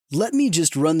"Let me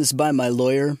just run this by my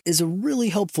lawyer" is a really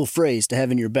helpful phrase to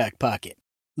have in your back pocket.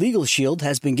 Legal Shield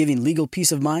has been giving legal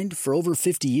peace of mind for over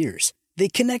 50 years. They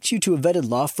connect you to a vetted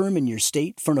law firm in your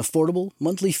state for an affordable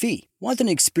monthly fee. Want an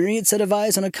experienced set of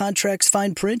eyes on a contract's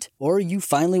fine print? Or you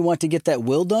finally want to get that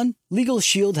will done? Legal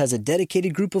Shield has a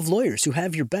dedicated group of lawyers who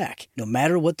have your back, no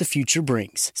matter what the future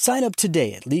brings. Sign up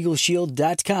today at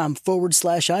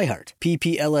LegalShield.com/iHeart.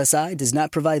 PPLSI does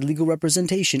not provide legal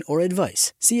representation or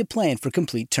advice. See a plan for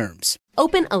complete terms.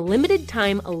 Open a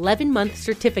limited-time 11-month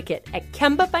certificate at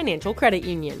Kemba Financial Credit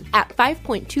Union. At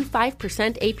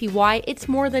 5.25% APY, it's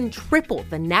more than triple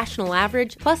the national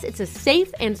average, plus it's a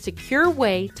safe and secure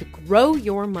way to grow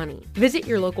your money. Visit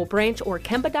your local branch or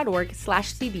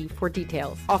kemba.org/cd for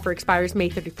details. Offer expires May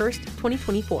 31st,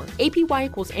 2024. APY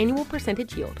equals annual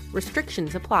percentage yield.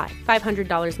 Restrictions apply.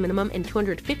 $500 minimum and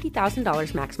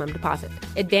 $250,000 maximum deposit.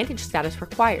 Advantage status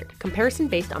required. Comparison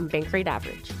based on bank rate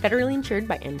average. Federally insured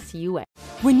by NCUA.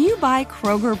 When you buy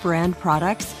Kroger brand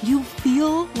products, you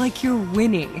feel like you're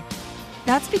winning.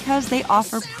 That's because they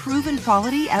offer proven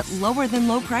quality at lower than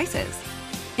low prices.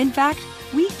 In fact,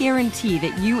 we guarantee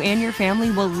that you and your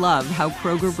family will love how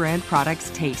Kroger brand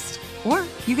products taste, or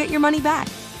you get your money back.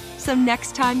 So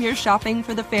next time you're shopping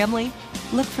for the family,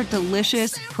 look for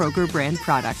delicious Kroger brand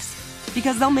products,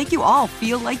 because they'll make you all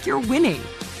feel like you're winning.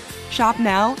 Shop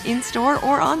now, in-store,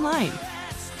 or online.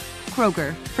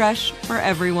 Kroger, fresh for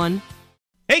everyone.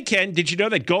 Hey, Ken, did you know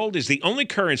that gold is the only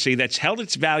currency that's held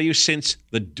its value since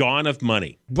the dawn of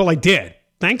money? Well, I did.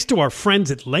 Thanks to our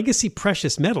friends at Legacy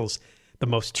Precious Metals, the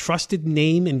most trusted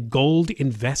name in gold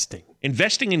investing.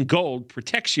 Investing in gold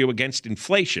protects you against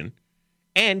inflation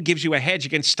and gives you a hedge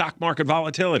against stock market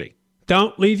volatility.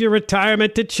 Don't leave your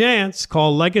retirement to chance.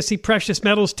 Call Legacy Precious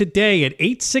Metals today at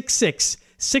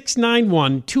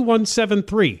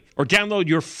 866-691-2173. Or download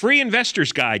your free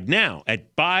investor's guide now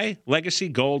at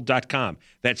buylegacygold.com.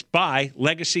 That's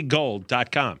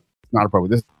buylegacygold.com. Not a problem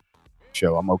with this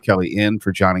show. I'm O'Kelly in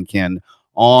for John and Ken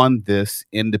on this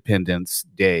Independence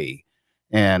Day.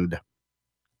 And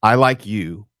I, like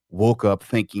you, woke up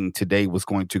thinking today was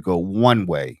going to go one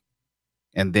way,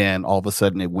 and then all of a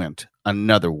sudden it went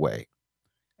another way.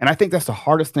 And I think that's the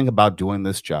hardest thing about doing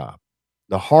this job.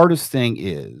 The hardest thing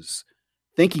is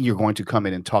thinking you're going to come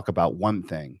in and talk about one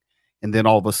thing, and then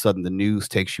all of a sudden the news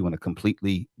takes you in a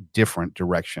completely different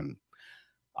direction.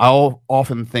 I'll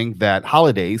often think that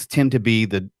holidays tend to be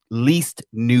the least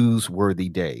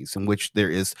newsworthy days, in which there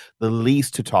is the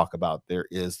least to talk about. There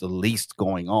is the least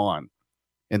going on.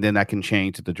 And then that can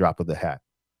change at the drop of the hat.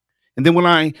 And then when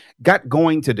I got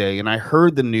going today and I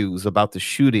heard the news about the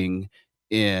shooting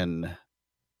in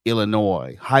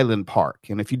Illinois, Highland Park.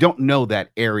 And if you don't know that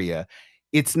area,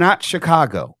 it's not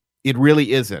Chicago. It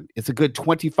really isn't. It's a good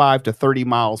 25 to 30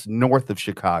 miles north of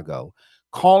Chicago.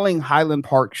 Calling Highland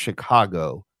Park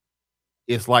Chicago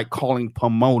is like calling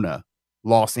Pomona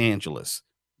Los Angeles.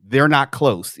 They're not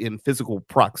close in physical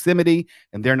proximity,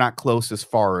 and they're not close as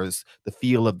far as the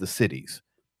feel of the cities.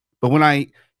 But when I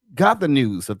got the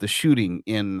news of the shooting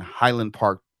in Highland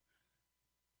Park,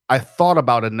 I thought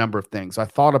about a number of things. I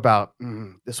thought about,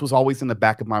 this was always in the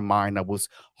back of my mind. I was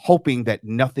hoping that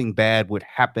nothing bad would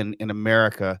happen in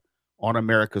America on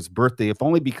America's birthday, if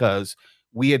only because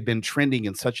we had been trending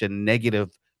in such a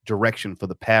negative direction for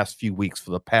the past few weeks,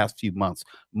 for the past few months,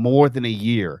 more than a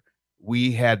year.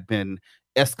 We had been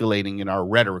escalating in our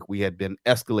rhetoric. We had been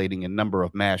escalating in number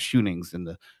of mass shootings and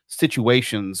the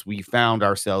situations we found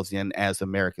ourselves in as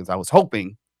Americans. I was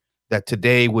hoping that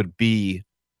today would be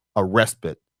a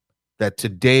respite, that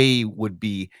today would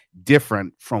be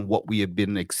different from what we had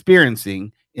been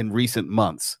experiencing in recent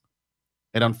months.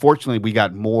 And unfortunately, we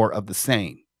got more of the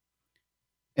same.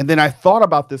 And then I thought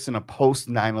about this in a post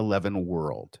 9/11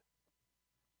 world.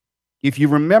 If you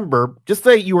remember, just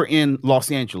say you were in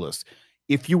Los Angeles.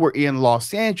 If you were in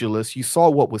Los Angeles, you saw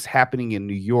what was happening in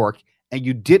New York, and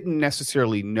you didn't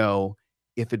necessarily know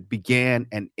if it began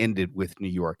and ended with New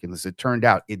York. And as it turned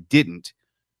out, it didn't.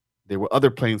 There were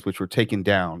other planes which were taken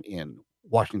down in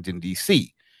Washington,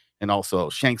 D.C., and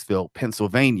also Shanksville,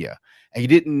 Pennsylvania. And you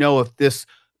didn't know if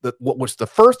what was the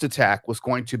first attack was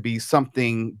going to be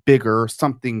something bigger,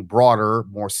 something broader,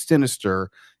 more sinister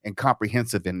and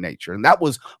comprehensive in nature. And that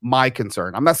was my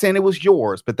concern. I'm not saying it was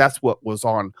yours, but that's what was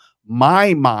on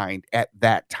my mind at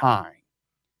that time.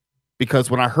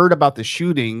 Because when I heard about the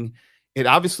shooting, it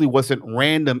obviously wasn't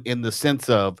random in the sense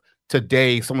of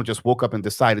today someone just woke up and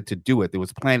decided to do it. There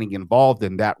was planning involved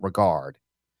in that regard.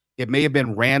 It may have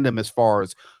been random as far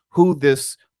as who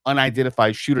this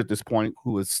unidentified shooter at this point,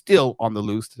 who is still on the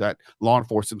loose, that law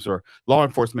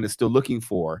enforcement is still looking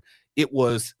for. It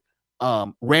was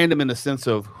random in the sense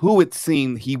of who it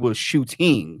seemed he was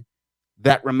shooting.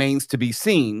 That remains to be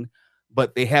seen,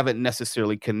 but they haven't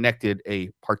necessarily connected a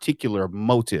particular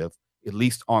motive, at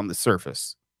least on the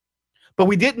surface. But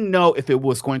we didn't know if it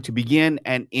was going to begin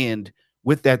and end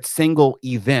with that single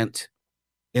event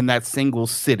in that single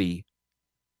city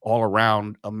all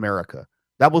around America.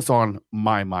 That was on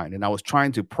my mind. And I was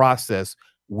trying to process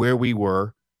where we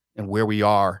were and where we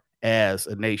are as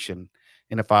a nation.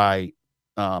 And if I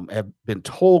have been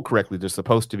told correctly, there's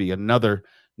supposed to be another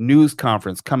news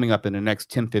conference coming up in the next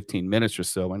 10, 15 minutes or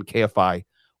so. And KFI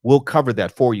will cover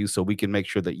that for you so we can make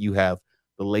sure that you have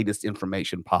the latest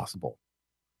information possible.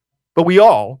 But we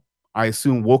all, I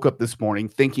assume, woke up this morning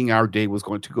thinking our day was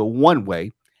going to go one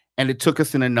way, and it took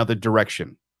us in another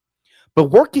direction. But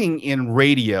working in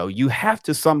radio, you have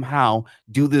to somehow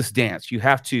do this dance. You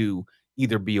have to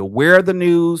either be aware of the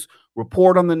news,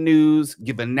 report on the news,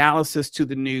 give analysis to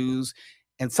the news.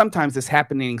 And sometimes it's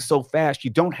happening so fast, you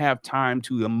don't have time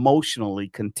to emotionally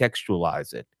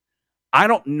contextualize it. I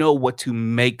don't know what to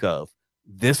make of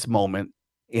this moment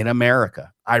in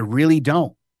America. I really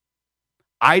don't.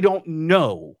 I don't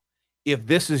know if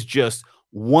this is just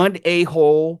one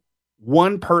a-hole,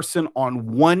 one person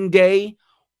on one day,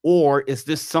 or is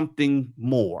this something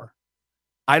more?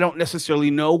 I don't necessarily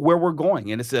know where we're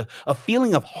going. And it's a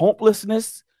feeling of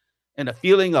hopelessness and a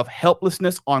feeling of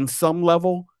helplessness on some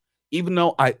level. Even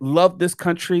though I love this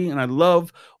country and I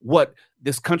love what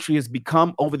this country has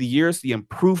become over the years, the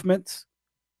improvements,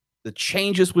 the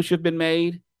changes which have been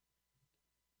made,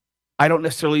 I don't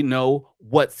necessarily know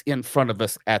what's in front of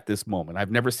us at this moment. I've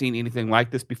never seen anything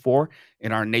like this before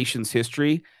in our nation's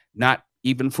history, not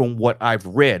even from what I've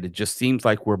read. It just seems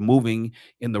like we're moving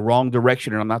in the wrong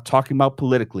direction. And I'm not talking about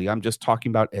politically. I'm just talking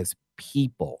about as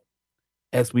people,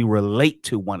 as we relate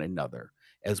to one another,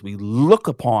 as we look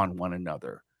upon one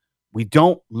another. We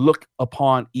don't look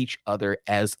upon each other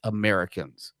as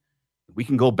Americans. We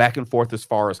can go back and forth as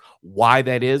far as why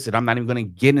that is, and I'm not even going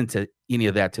to get into any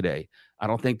of that today. I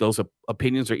don't think those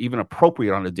opinions are even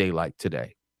appropriate on a day like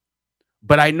today.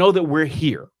 But I know that we're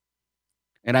here,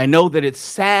 and I know that it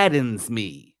saddens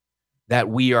me that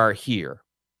we are here.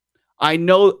 I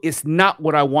know it's not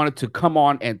what I wanted to come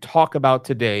on and talk about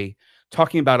today,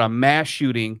 talking about a mass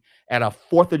shooting at a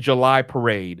 4th of July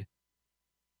parade,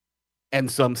 and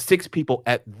some 6 people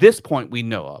at this point we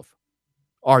know of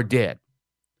are dead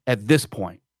at this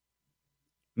point.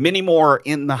 Many more are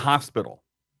in the hospital.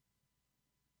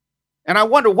 And I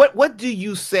wonder, what do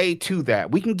you say to that?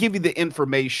 We can give you the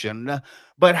information,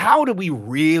 but how do we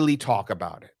really talk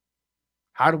about it?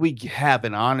 How do we have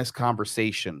an honest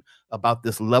conversation about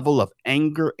this level of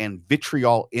anger and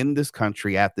vitriol in this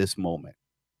country at this moment?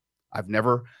 I've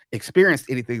never experienced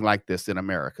anything like this in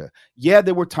America. Yeah,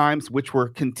 there were times which were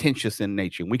contentious in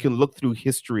nature. We can look through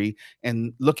history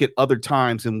and look at other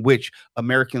times in which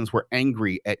Americans were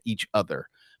angry at each other.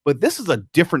 But this is a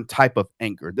different type of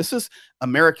anger. This is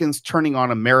Americans turning on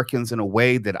Americans in a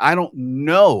way that I don't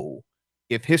know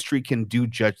if history can do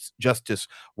justice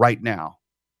right now.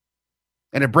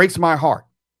 And it breaks my heart.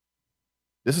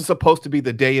 This is supposed to be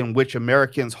the day in which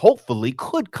Americans hopefully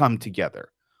could come together.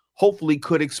 Hopefully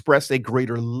could express a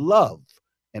greater love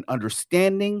and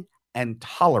understanding and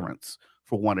tolerance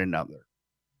for one another.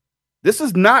 This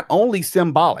is not only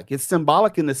symbolic, it's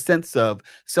symbolic in the sense of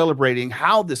celebrating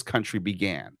how this country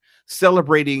began,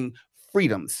 celebrating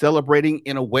freedom, celebrating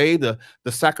in a way the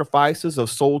sacrifices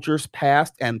of soldiers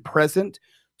past and present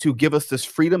to give us this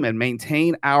freedom and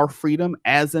maintain our freedom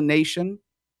as a nation,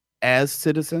 as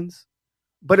citizens.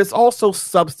 But it's also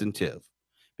substantive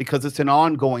because it's an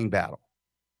ongoing battle.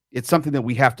 It's something that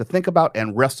we have to think about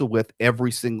and wrestle with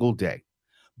every single day.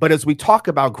 But as we talk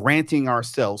about granting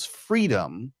ourselves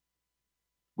freedom,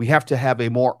 we have to have a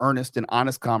more earnest and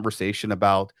honest conversation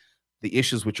about the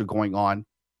issues which are going on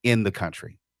in the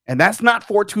country. And that's not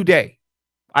for today.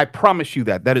 I promise you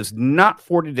that. That is not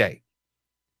for today.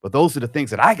 But those are the things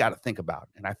that I got to think about.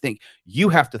 And I think you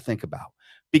have to think about,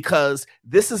 because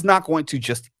this is not going to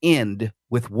just end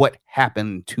with what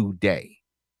happened today.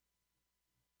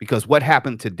 Because what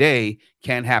happened today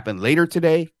can happen later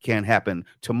today, can happen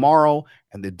tomorrow,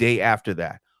 and the day after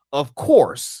that. Of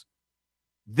course,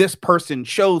 this person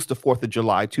chose the 4th of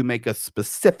July to make a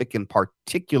specific and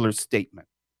particular statement.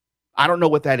 I don't know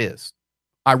what that is.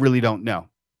 I really don't know.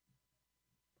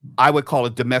 I would call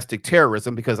it domestic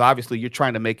terrorism because obviously you're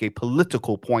trying to make a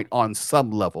political point on some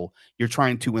level. You're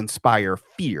trying to inspire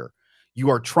fear.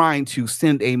 You are trying to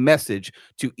send a message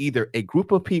to either a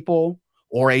group of people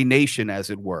or a nation, as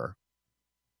it were.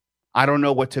 I don't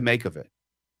know what to make of it.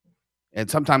 And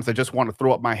sometimes I just want to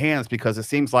throw up my hands because it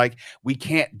seems like we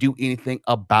can't do anything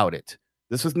about it.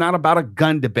 This is not about a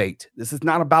gun debate. This is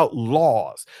not about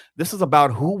laws. This is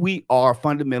about who we are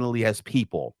fundamentally as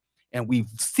people. And we've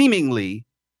seemingly,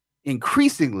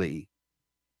 increasingly,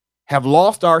 have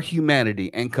lost our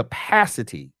humanity and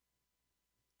capacity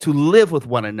to live with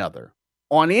one another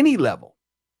on any level.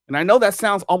 And I know that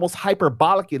sounds almost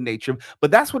hyperbolic in nature,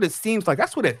 but that's what it seems like.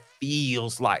 That's what it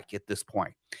feels like at this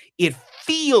point. It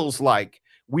feels like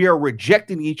we are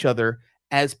rejecting each other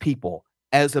as people,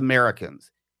 as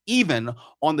Americans, even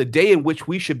on the day in which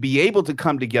we should be able to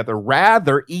come together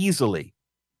rather easily.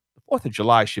 The 4th of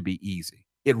July should be easy.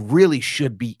 It really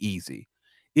should be easy.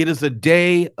 It is a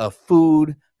day of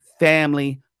food,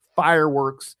 family,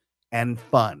 fireworks, and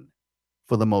fun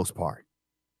for the most part.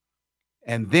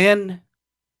 And then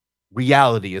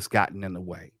reality has gotten in the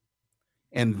way.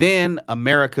 And then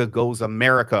America goes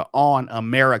America on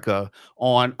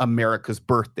America's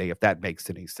birthday, if that makes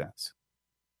any sense.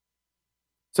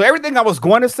 So everything I was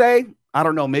going to say, I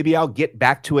don't know, maybe I'll get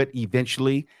back to it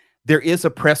eventually. There is a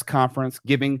press conference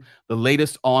giving the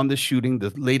latest on the shooting,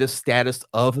 the latest status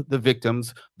of the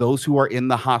victims, those who are in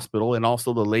the hospital, and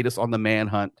also the latest on the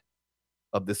manhunt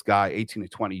of this guy, 18 to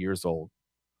 20 years old.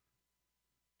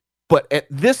 But at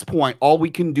this point, all we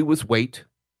can do is wait.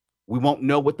 We won't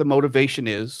know what the motivation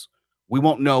is. We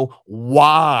won't know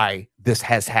why this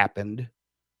has happened.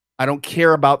 I don't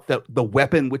care about the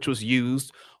weapon which was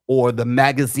used or the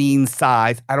magazine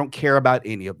size. I don't care about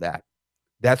any of that.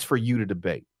 That's for you to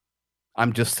debate.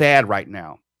 I'm just sad right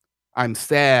now. I'm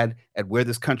sad at where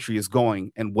this country is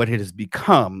going and what it has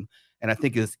become. And I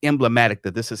think it's emblematic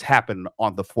that this has happened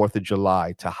on the 4th of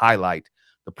July to highlight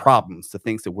the problems, the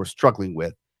things that we're struggling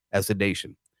with as a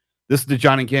nation. This is the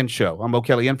John and Ken Show. I'm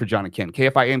O'Kelly in for John and Ken.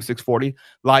 KFI AM 640,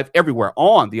 live everywhere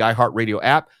on the iHeartRadio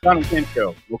app. John and Ken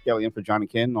Show. O'Kelly in for John and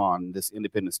Ken on this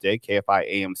Independence Day. KFI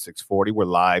AM 640. We're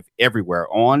live everywhere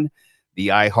on the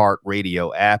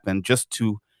iHeartRadio app. And just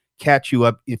to catch you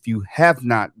up, if you have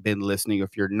not been listening,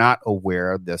 if you're not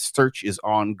aware, the search is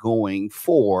ongoing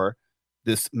for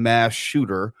this mass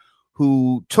shooter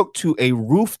who took to a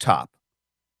rooftop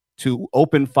to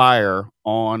open fire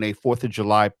on a 4th of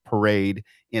July parade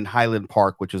in Highland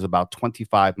Park, which is about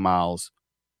 25 miles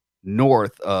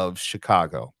north of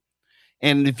Chicago.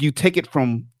 And if you take it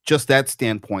from just that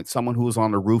standpoint, someone who was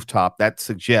on the rooftop, that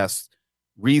suggests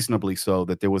reasonably so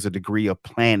that there was a degree of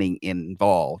planning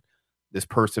involved. This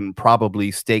person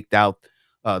probably staked out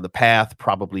the path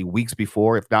probably weeks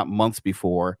before, if not months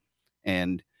before.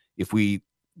 And if we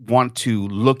want to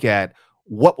look at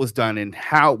what was done and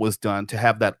how it was done, to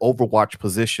have that overwatch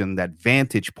position, that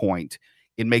vantage point,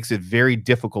 it makes it very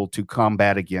difficult to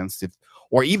combat against,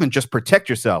 or even just protect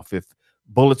yourself. If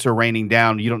bullets are raining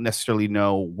down, you don't necessarily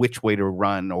know which way to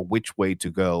run or which way to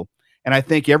go. And I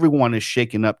think everyone is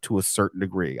shaken up to a certain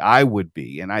degree. I would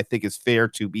be. And I think it's fair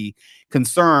to be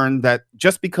concerned that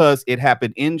just because it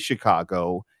happened in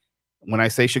Chicago, when I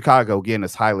say Chicago, again,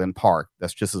 it's Highland Park.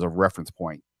 That's just as a reference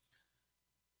point.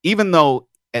 Even though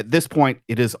at this point,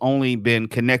 it has only been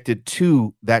connected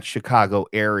to that Chicago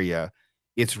area,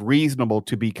 it's reasonable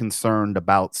to be concerned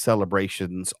about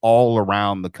celebrations all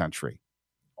around the country,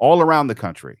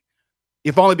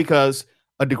 if only because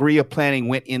a degree of planning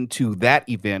went into that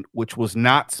event, which was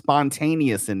not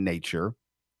spontaneous in nature.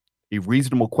 A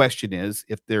reasonable question is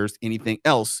if there's anything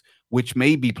else which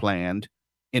may be planned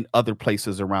in other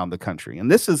places around the country.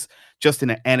 And this is just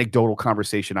an anecdotal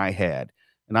conversation I had.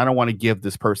 And I don't want to give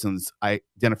this person's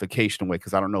identification away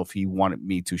because I don't know if he wanted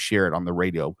me to share it on the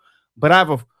radio. But I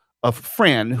have a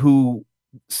friend who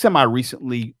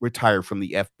semi-recently retired from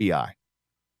the FBI.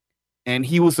 And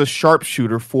he was a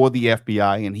sharpshooter for the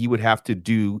FBI, and he would have to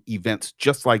do events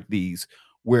just like these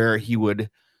where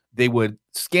they would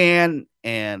scan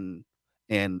and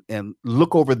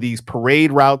look over these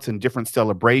parade routes and different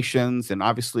celebrations, and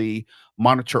obviously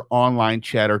monitor online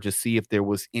chatter to see if there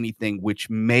was anything which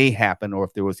may happen or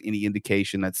if there was any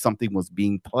indication that something was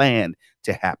being planned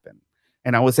to happen.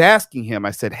 And I was asking him,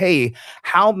 I said, hey,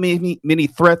 how many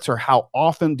threats or how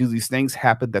often do these things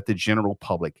happen that the general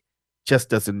public just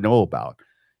doesn't know about?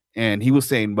 And he was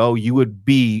saying, well, you would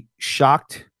be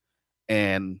shocked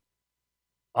and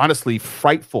honestly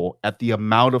frightful at the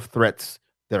amount of threats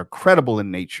that are credible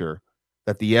in nature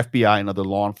that the FBI and other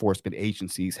law enforcement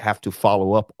agencies have to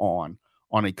follow up on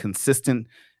a consistent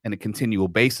and a continual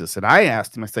basis. And I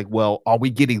asked him, I said, well, are we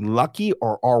getting lucky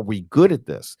or are we good at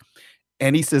this?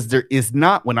 And he says there is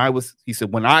not. When I was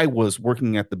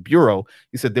working at the Bureau,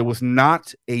 he said there was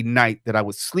not a night that I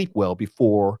would sleep well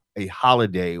before a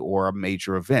holiday or a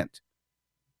major event,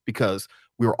 because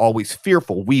we were always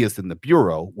fearful. We, as in the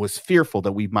Bureau, was fearful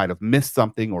that we might have missed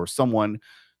something or someone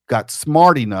got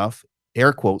smart enough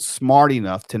air quotes, smart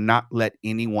enough to not let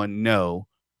anyone know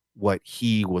what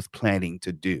he was planning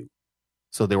to do.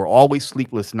 So there were always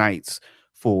sleepless nights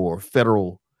for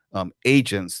federal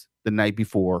agents the night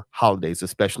before holidays,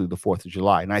 especially the 4th of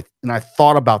July. And I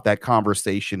thought about that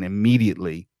conversation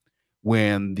immediately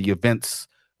when the events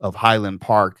of Highland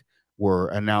Park were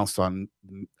announced on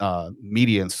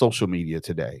media and social media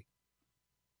today.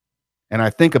 And I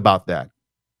think about that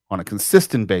on a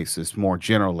consistent basis more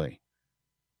generally.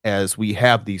 As we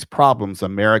have these problems,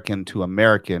 American to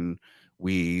American,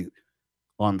 we,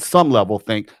 on some level,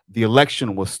 think the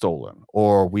election was stolen,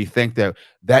 or we think that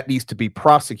that needs to be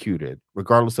prosecuted,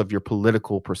 regardless of your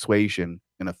political persuasion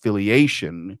and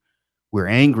affiliation. We're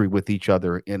angry with each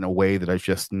other in a way that I've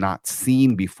just not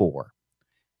seen before.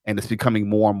 And it's becoming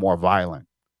more and more violent.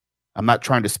 I'm not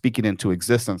trying to speak it into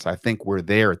existence. I think we're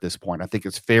there at this point. I think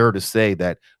it's fair to say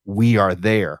that we are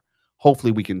there.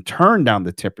 Hopefully we can turn down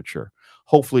the temperature.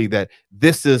 Hopefully that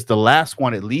this is the last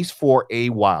one, at least for a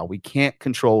while. We can't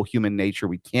control human nature.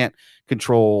 We can't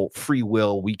control free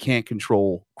will. We can't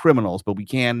control criminals, but we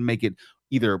can make it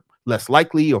either less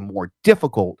likely or more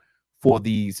difficult for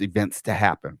these events to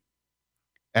happen.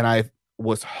 And I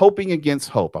was hoping against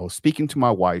hope. I was speaking to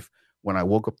my wife when I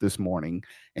woke up this morning,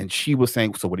 and she was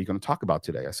saying, so what are you going to talk about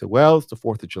today? I said, well, it's the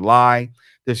 4th of July.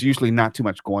 There's usually not too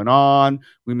much going on.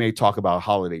 We may talk about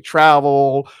holiday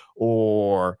travel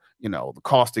or, the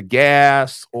cost of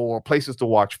gas or places to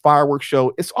watch fireworks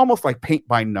show. It's almost like paint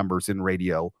by numbers in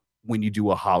radio when you do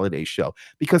a holiday show,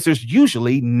 because there's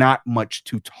usually not much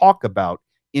to talk about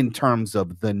in terms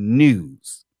of the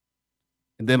news.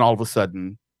 And then all of a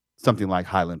sudden, something like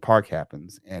Highland Park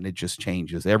happens, and it just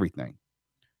changes everything.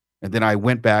 And then I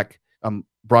went back, I'm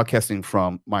broadcasting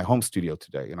from my home studio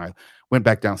today, and I went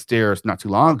back downstairs not too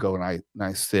long ago, and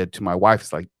I said to my wife,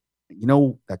 it's like,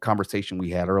 that conversation we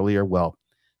had earlier, well,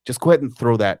 just go ahead and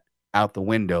throw that out the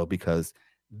window, because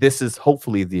this is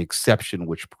hopefully the exception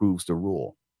which proves the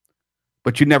rule.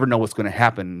 But you never know what's going to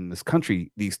happen in this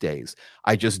country these days.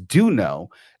 I just do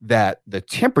know that the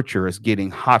temperature is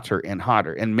getting hotter and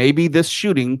hotter, and maybe this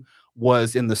shooting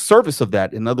was in the service of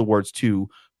that. In other words, to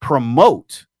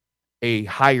promote a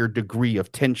higher degree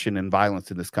of tension and violence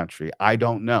in this country. I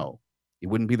don't know. It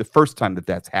wouldn't be the first time that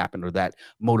that's happened, or that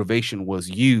motivation was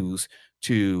used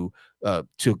to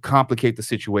complicate the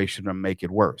situation or make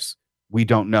it worse. We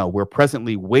don't know. We're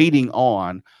presently waiting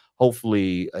on,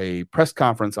 hopefully, a press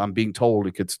conference. I'm being told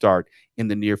it could start in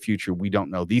the near future. We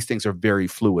don't know. These things are very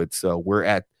fluid. So we're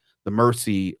at the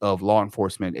mercy of law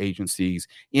enforcement agencies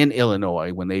in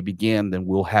Illinois. When they begin, then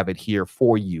we'll have it here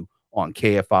for you on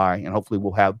KFI. And hopefully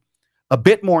we'll have a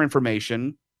bit more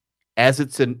information, as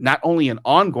it's not only an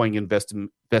ongoing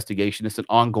investigation, it's an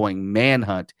ongoing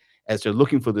manhunt as they're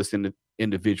looking for this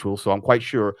individual. So I'm quite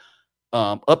sure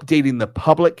updating the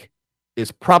public is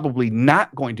probably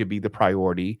not going to be the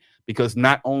priority, because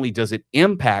not only does it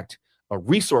impact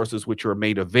resources which are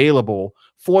made available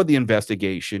for the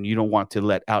investigation, you don't want to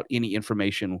let out any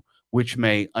information which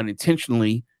may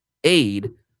unintentionally aid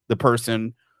the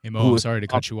person. Hey, Mo, I'm sorry to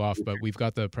cut you off, but we've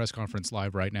got the press conference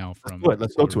live right now from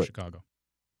Let's go to Chicago.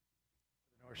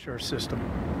 North Shore system. Do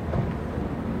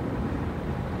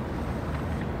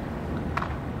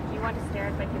you want to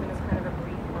start by giving us kind of a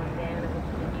brief rundown of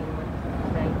what you're dealing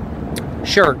with today?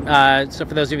 Sure. So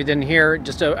for those of you who didn't hear,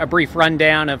 just a brief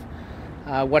rundown of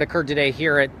what occurred today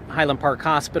here at Highland Park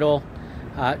Hospital.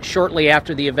 Shortly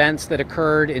after the events that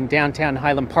occurred in downtown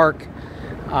Highland Park,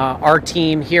 our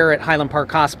team here at Highland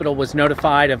Park Hospital was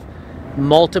notified of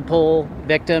multiple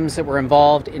victims that were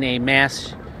involved in a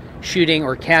mass shooting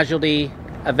or casualty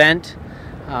event.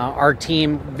 Our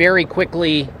team very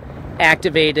quickly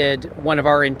activated one of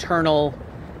our internal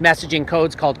messaging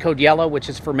codes called Code Yellow, which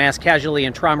is for mass casualty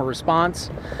and trauma response,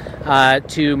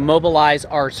 to mobilize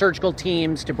our surgical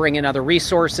teams, to bring in other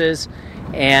resources,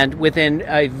 and within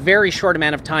a very short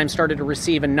amount of time started to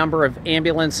receive a number of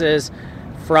ambulances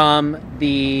from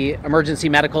the emergency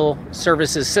medical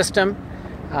services system.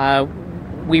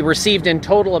 We received in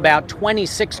total about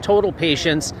 26 total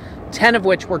patients, 10 of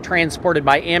which were transported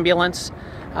by ambulance.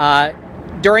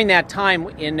 During that time,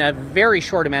 in a very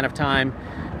short amount of time,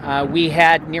 we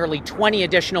had nearly 20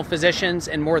 additional physicians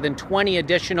and more than 20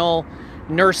 additional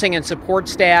nursing and support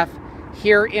staff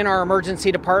here in our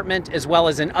emergency department, as well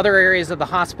as in other areas of the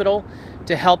hospital,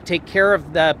 to help take care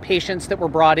of the patients that were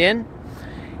brought in.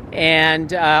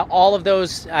 And all of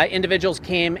those individuals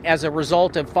came as a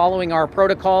result of following our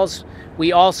protocols.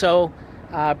 We also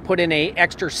put in a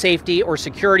extra safety or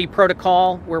security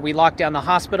protocol where we locked down the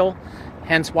hospital,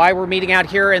 hence why we're meeting out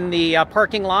here in the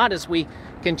parking lot as we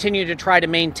continue to try to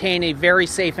maintain a very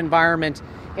safe environment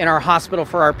in our hospital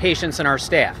for our patients and our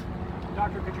staff.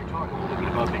 Doctor, could you talk a little bit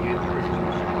about the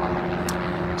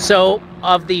injuries? So,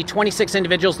 of the 26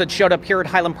 individuals that showed up here at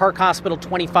Highland Park Hospital,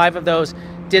 25 of those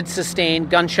did sustain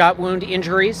gunshot wound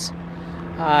injuries.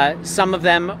 Some of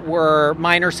them were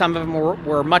minor, some of them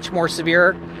were much more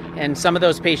severe, and some of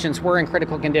those patients were in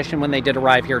critical condition when they did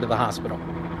arrive here to the hospital.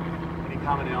 Any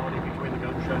commonality between the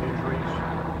gunshot injuries?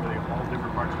 Were they all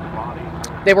different parts of the body?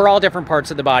 They were all different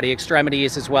parts of the body,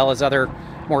 extremities as well as other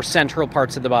more central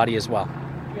parts of the body as well. Do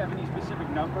you have any specific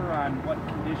number on what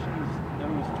conditions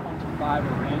those 25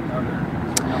 are in?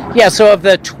 Yeah, so of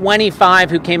the 25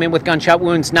 who came in with gunshot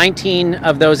wounds, 19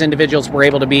 of those individuals were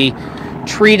able to be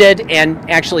treated and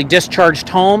actually discharged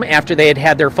home after they had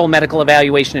had their full medical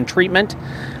evaluation and treatment.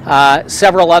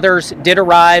 Several others did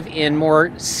arrive in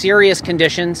more serious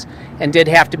conditions and did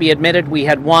have to be admitted. We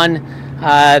had one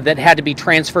that had to be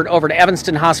transferred over to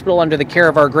Evanston Hospital under the care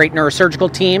of our great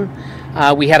neurosurgical team.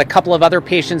 We had a couple of other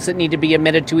patients that need to be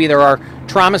admitted to either our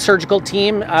trauma surgical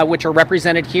team, which are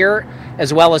represented here,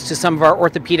 as well as to some of our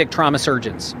orthopedic trauma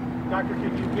surgeons. Doctor,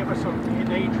 could you give us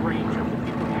an age range of the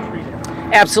people you treated?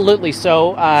 Absolutely.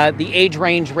 So the age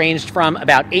range ranged from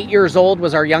about 8 years old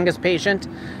was our youngest patient,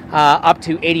 up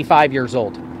to 85 years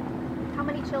old. How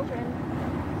many children?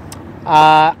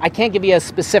 I can't give you a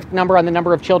specific number on the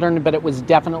number of children, but it was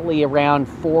definitely around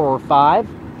 4 or 5.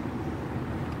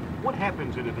 What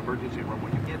happens in an emergency room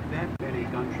when you get that many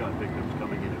gunshot victims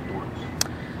coming in at once?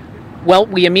 Well,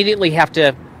 we immediately have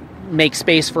to make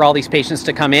space for all these patients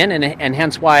to come in, and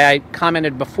hence why I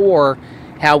commented before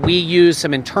how we use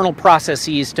some internal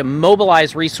processes to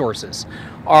mobilize resources.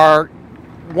 Our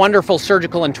wonderful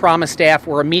surgical and trauma staff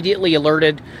were immediately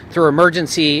alerted through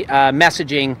emergency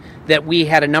messaging that we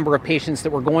had a number of patients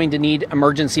that were going to need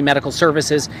emergency medical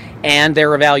services and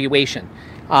their evaluation.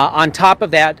 On top of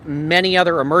that, many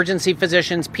other emergency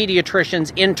physicians,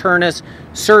 pediatricians, internists,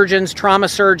 surgeons, trauma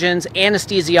surgeons,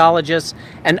 anesthesiologists,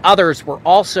 and others were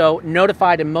also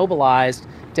notified and mobilized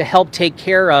to help take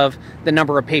care of the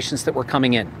number of patients that were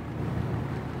coming in.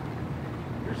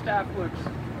 Your staff looks,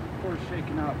 of course,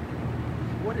 shaken up.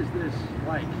 What is this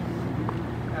like?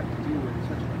 Have to do with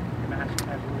such a massive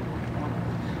trauma?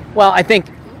 Well, I think,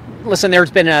 listen, there's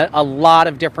been a lot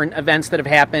of different events that have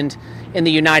happened in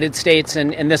the United States,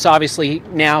 and this obviously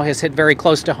now has hit very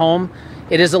close to home.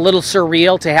 It is a little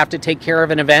surreal to have to take care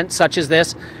of an event such as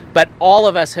this, but all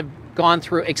of us have gone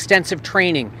through extensive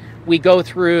training. We go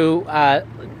through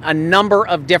a number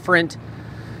of different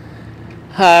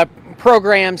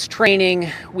programs,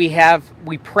 training. We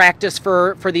practice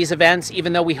for these events,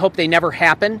 even though we hope they never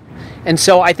happen. And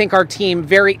so I think our team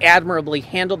very admirably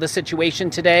handled the situation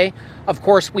today. Of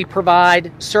course, we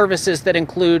provide services that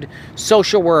include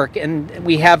social work, and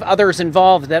we have others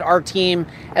involved that our team,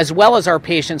 as well as our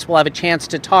patients, will have a chance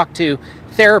to talk to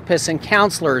therapists and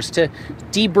counselors to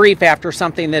debrief after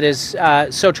something that is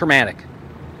so traumatic.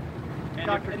 And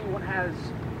if anyone has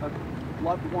a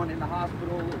loved one in the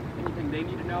hospital, anything they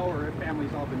need to know, or if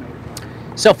families all been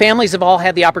notified? So families have all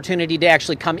had the opportunity to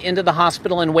actually come into the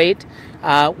hospital and wait.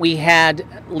 We had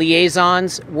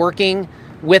liaisons working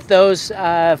with those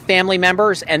family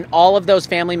members, and all of those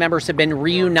family members have been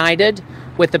reunited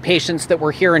with the patients that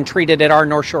were here and treated at our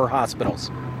North Shore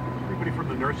hospitals. Anybody from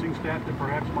the nursing staff that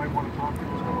perhaps might want to talk to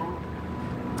us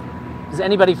about? Does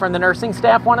anybody from the nursing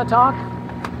staff want to talk?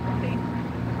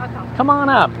 Come on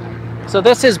up. So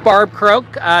this is Barb Croak.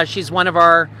 She's one of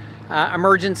our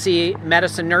emergency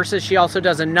medicine nurses. She also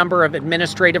does a number of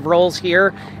administrative roles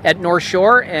here at North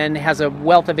Shore and has a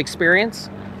wealth of experience.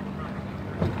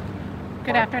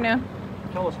 Good afternoon.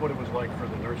 Tell us what it was like for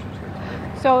the nurses here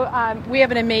today. So we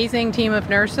have an amazing team of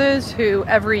nurses who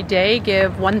every day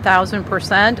give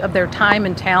 1,000% of their time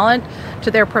and talent to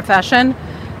their profession.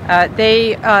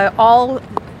 They all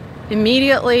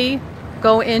immediately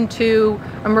go into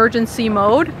emergency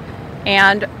mode,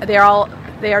 and they are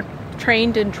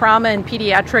trained in trauma and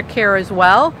pediatric care as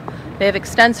well. They have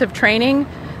extensive training.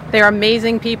 They're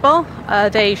amazing people.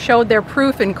 They showed their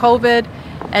proof in COVID,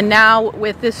 and now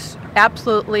with this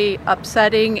absolutely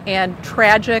upsetting and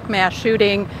tragic mass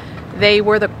shooting, they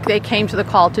came to the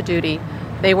call to duty.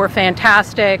 They were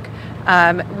fantastic.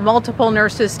 Multiple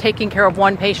nurses taking care of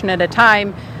one patient at a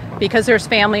time because there's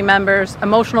family members.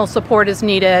 Emotional support is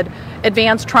needed,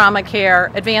 advanced trauma care,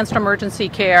 advanced emergency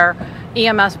care,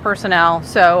 EMS personnel.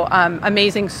 So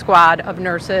amazing squad of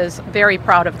nurses, very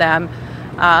proud of them.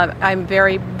 I'm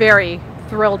very, very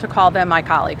thrilled to call them my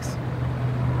colleagues.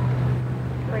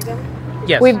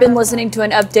 Yes. We've been listening to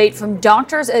an update from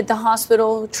doctors at the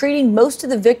hospital treating most of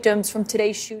the victims from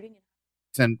today's shooting.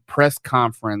 And press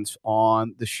conference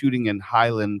on the shooting in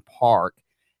Highland Park.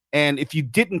 And if you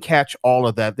didn't catch all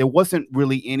of that, there wasn't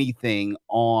really anything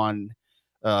on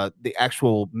the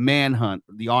actual manhunt,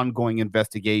 the ongoing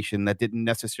investigation, that didn't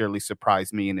necessarily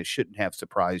surprise me, and it shouldn't have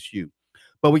surprised you.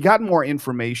 But we got more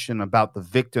information about the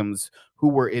victims who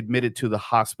were admitted to the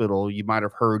hospital. You might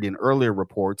have heard in earlier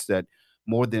reports that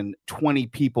more than 20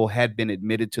 people had been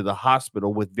admitted to the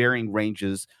hospital with varying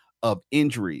ranges of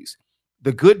injuries.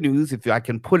 The good news, if I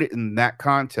can put it in that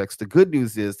context, the good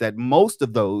news is that most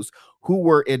of those who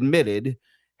were admitted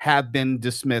have been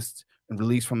dismissed and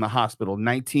released from the hospital.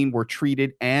 19 were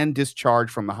treated and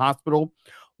discharged from the hospital.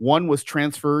 One was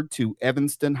transferred to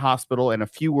Evanston Hospital, and a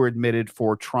few were admitted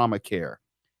for trauma care.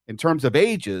 In terms of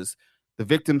ages, the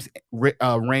victims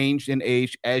ranged in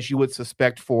age, as you would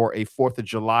suspect for a 4th of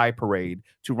July parade,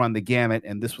 to run the gamut,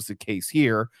 and this was the case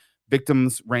here.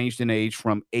 Victims ranged in age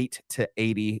from 8 to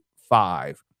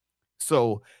 85.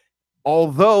 So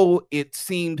although it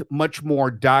seemed much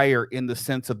more dire in the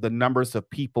sense of the numbers of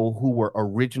people who were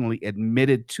originally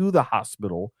admitted to the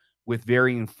hospital with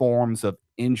varying forms of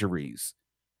injuries,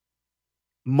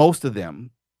 most of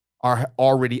them are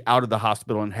already out of the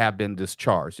hospital and have been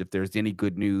discharged. If there's any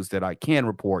good news that I can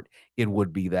report, it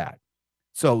would be that.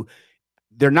 So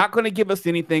they're not going to give us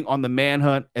anything on the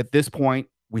manhunt at this point.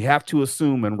 We have to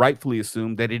assume, and rightfully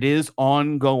assume, that it is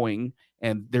ongoing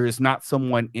and there is not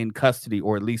someone in custody,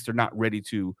 or at least they're not ready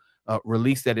to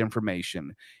release that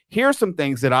information. Here's some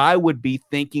things that I would be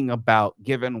thinking about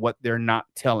given what they're not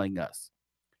telling us.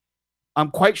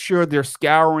 I'm quite sure they're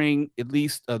scouring at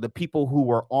least the people who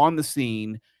were on the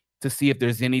scene to see if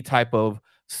there's any type of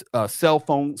cell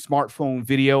phone, smartphone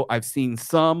video. I've seen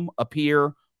some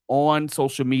appear on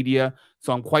social media,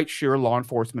 so I'm quite sure law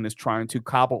enforcement is trying to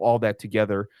cobble all that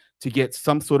together to get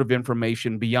some sort of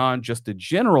information beyond just a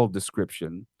general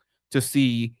description to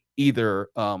see either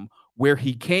where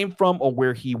he came from or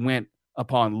where he went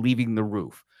upon leaving the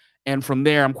roof. And from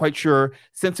there, I'm quite sure,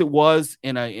 since it was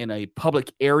in a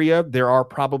public area, there are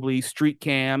probably street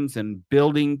cams and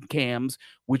building cams,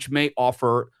 which may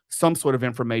offer some sort of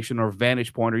information or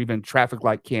vantage point, or even traffic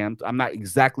light cams. I'm not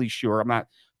exactly sure. I'm not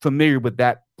familiar with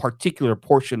that particular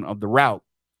portion of the route,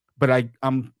 but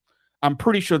I'm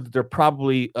pretty sure that there are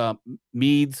probably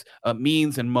means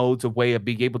and modes of way of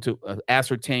being able to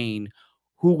ascertain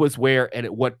who was where and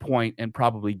at what point, and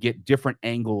probably get different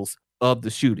angles of the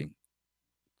shooting.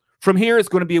 From here, it's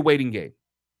going to be a waiting game.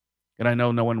 And I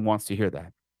know no one wants to hear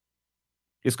that.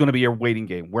 It's going to be a waiting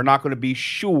game. We're not going to be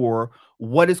sure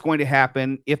what is going to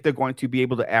happen, if they're going to be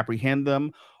able to apprehend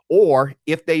them, or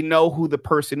if they know who the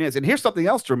person is. And here's something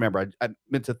else to remember. I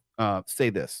meant to say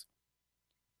this.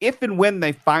 If and when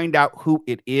they find out who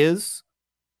it is,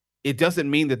 it doesn't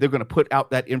mean that they're going to put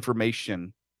out that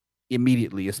information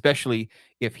immediately, especially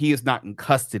if he is not in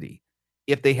custody,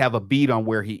 if they have a beat on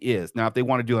where he is. Now, if they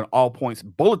want to do an all points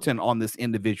bulletin on this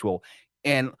individual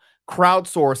and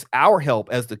crowdsource our help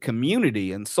as the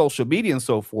community and social media and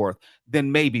so forth,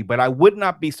 then maybe. But I would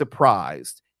not be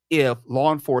surprised if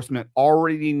law enforcement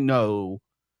already know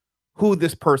who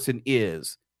this person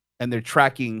is and they're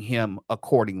tracking him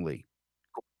accordingly.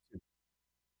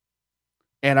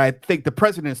 And I think the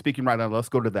president is speaking right now. Let's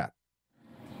go to that.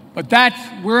 But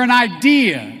we're an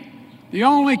idea. The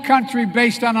only country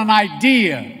based on an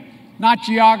idea, not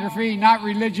geography, not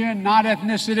religion, not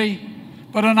ethnicity,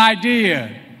 but an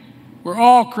idea. We're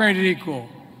all created equal.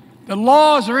 The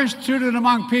laws are instituted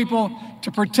among people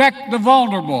to protect the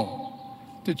vulnerable,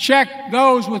 to check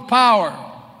those with power,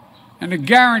 and to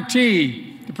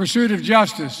guarantee the pursuit of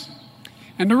justice.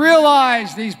 And to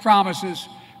realize these promises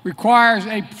requires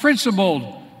a principled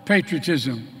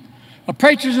patriotism, a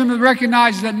patriotism that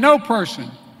recognizes that no person,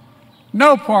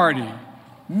 no party,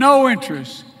 no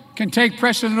interest can take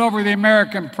precedent over the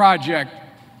American project.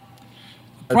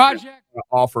 The project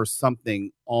offers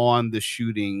something on the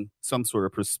shooting, some sort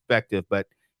of perspective, but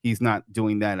he's not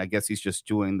doing that. I guess he's just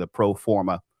doing the pro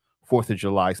forma 4th of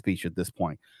July speech at this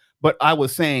point. But I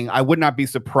was saying I would not be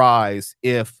surprised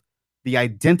if the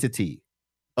identity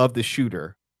of the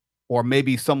shooter, or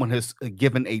maybe someone has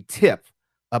given a tip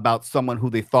about someone who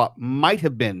they thought might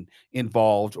have been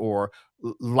involved or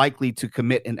likely to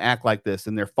commit an act like this,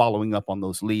 and they're following up on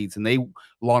those leads. And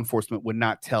law enforcement would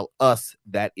not tell us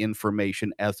that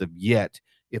information as of yet,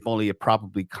 if only it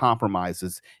probably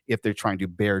compromises if they're trying to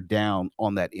bear down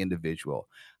on that individual.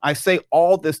 I say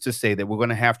all this to say that we're going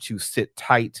to have to sit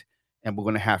tight, and we're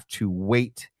going to have to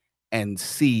wait and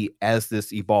see as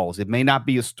this evolves. It may not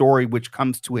be a story which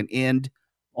comes to an end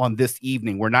on this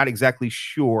evening. We're not exactly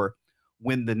sure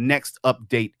when the next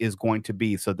update is going to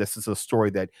be. So this is a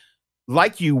story that,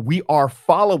 like you, we are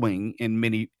following in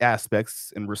many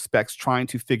aspects and respects, trying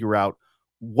to figure out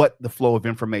what the flow of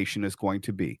information is going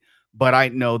to be. but I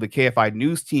know the KFI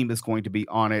News team is going to be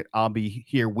on it. I'll be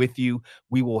here with you.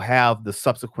 We will have the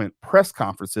subsequent press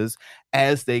conferences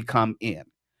as they come in.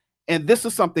 And this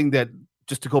is something that,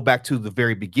 just to go back to the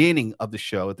very beginning of the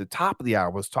show, at the top of the hour,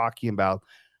 was talking about.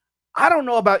 I don't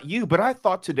know about you, but I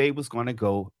thought today was going to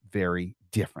go very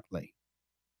differently.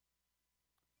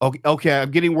 Okay,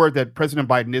 I'm getting word that President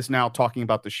Biden is now talking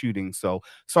about the shooting. So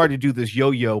sorry to do this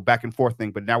yo-yo back and forth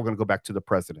thing, but now we're going to go back to the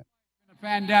president. The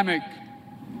pandemic.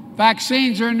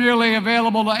 Vaccines are nearly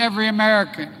available to every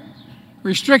American.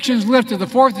 Restrictions lifted the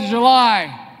 4th of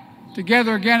July,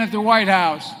 together again at the White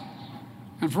House.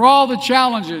 And for all the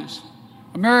challenges,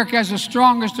 America has the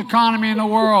strongest economy in the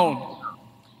world.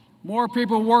 More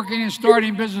people working and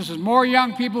starting businesses, more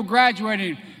young people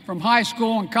graduating from high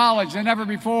school and college than ever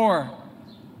before.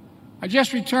 I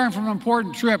just returned from an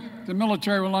important trip, the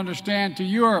military will understand, to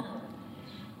Europe,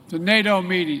 the NATO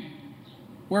meeting.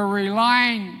 We're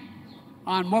relying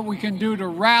on what we can do to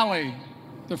rally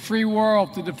the free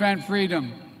world to defend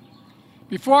freedom.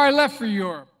 Before I left for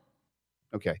Europe.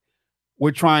 Okay.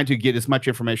 We're trying to get as much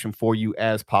information for you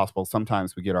as possible.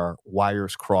 Sometimes we get our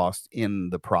wires crossed in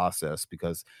the process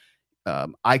because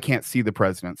I can't see the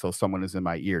president, so someone is in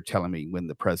my ear telling me when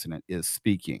the president is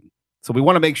speaking. So we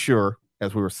want to make sure,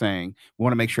 as we were saying, we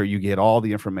want to make sure you get all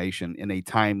the information in a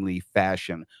timely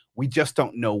fashion. We just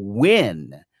don't know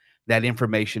when that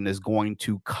information is going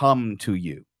to come to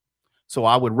you. So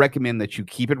I would recommend that you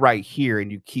keep it right here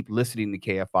and you keep listening to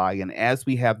KFI. And as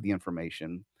we have the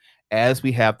information, as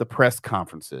we have the press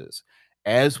conferences,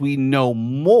 as we know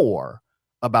more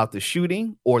about the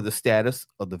shooting or the status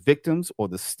of the victims or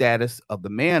the status of the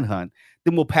manhunt,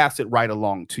 then we'll pass it right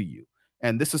along to you.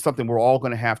 And this is something we're all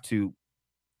going to have to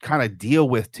kind of deal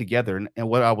with together. And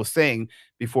what I was saying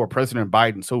before President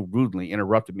Biden so rudely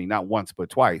interrupted me, not once, but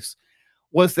twice,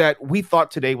 was that we thought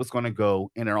today was going to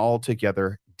go in an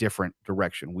altogether different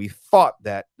direction. We thought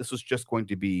that this was just going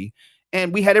to be,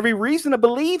 and we had every reason to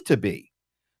believe to be,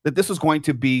 that this was going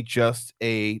to be just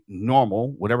a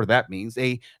normal, whatever that means,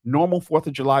 a normal 4th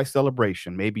of July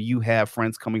celebration. Maybe you have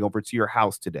friends coming over to your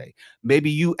house today.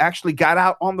 Maybe you actually got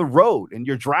out on the road and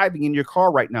you're driving in your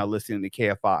car right now listening to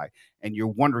KFI and you're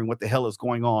wondering what the hell is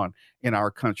going on in our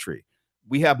country.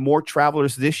 We have more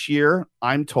travelers this year,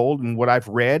 I'm told, and what I've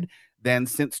read, than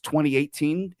since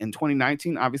 2018 and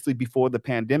 2019, obviously before the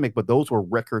pandemic, but those were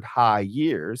record high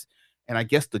years. And I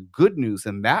guess the good news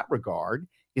in that regard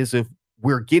is if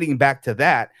we're getting back to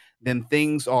that, then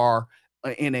things are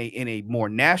in a more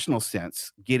national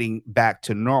sense getting back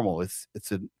to normal. It's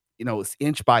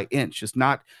inch by inch. It's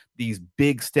not these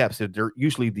big steps. They're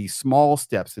usually these small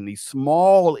steps and these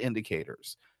small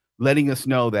indicators letting us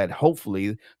know that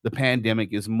hopefully the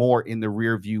pandemic is more in the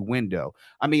rear view window.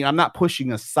 I mean, I'm not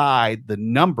pushing aside the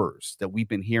numbers that we've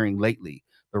been hearing lately,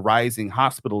 the rising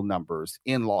hospital numbers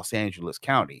in Los Angeles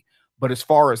County. But as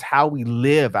far as how we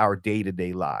live our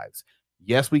day-to-day lives,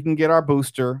 yes, we can get our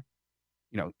booster.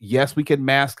 Yes, we can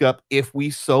mask up if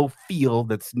we so feel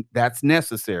that's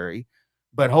necessary.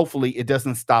 But hopefully it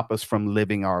doesn't stop us from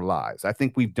living our lives. I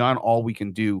think we've done all we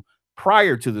can do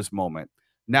prior to this moment.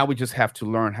 Now we just have to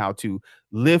learn how to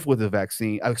live with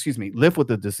live with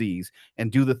the disease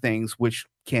and do the things which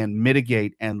can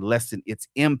mitigate and lessen its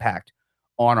impact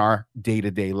on our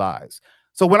day-to-day lives.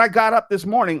 So when I got up this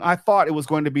morning, I thought it was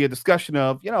going to be a discussion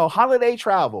of, holiday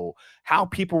travel, how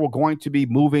people were going to be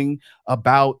moving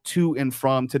about to and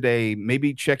from today,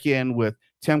 maybe check in with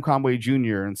Tim Conway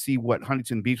Jr. and see what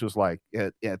Huntington Beach was like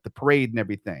at the parade and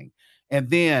everything. And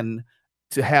then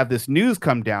to have this news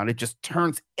come down, it just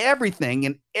turns everything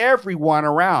and everyone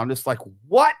around. It's like,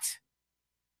 what?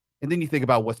 And then you think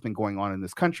about what's been going on in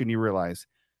this country and you realize,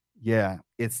 yeah,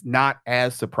 it's not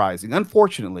as surprising,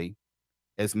 unfortunately,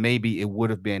 as maybe it would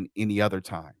have been any other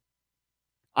time.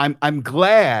 I'm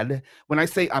glad. When I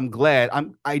say I'm glad,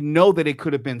 I know that it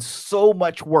could have been so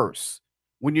much worse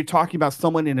when you're talking about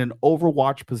someone in an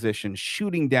overwatch position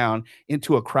shooting down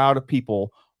into a crowd of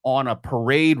people on a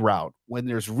parade route when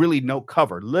there's really no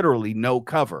cover, literally no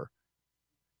cover.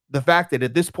 The fact that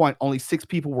at this point only 6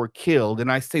 people were killed,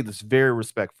 and I say this very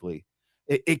respectfully,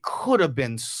 it could have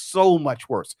been so much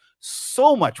worse,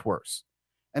 so much worse.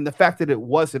 And the fact that it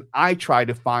wasn't, I try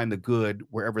to find the good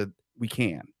wherever we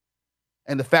can.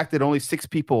 And the fact that only 6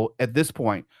 people at this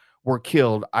point were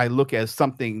killed, I look as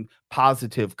something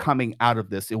positive coming out of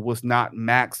this. It was not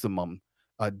maximum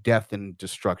death and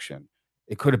destruction.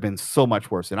 It could have been so much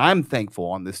worse. And I'm thankful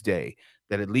on this day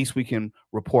that at least we can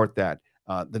report that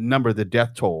the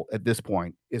death toll at this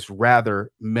point is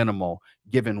rather minimal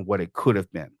given what it could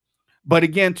have been. But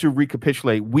again, to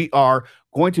recapitulate, we are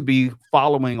going to be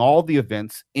following all the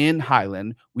events in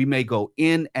Highland. We may go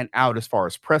in and out as far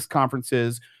as press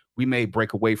conferences. We may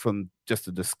break away from just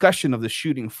a discussion of the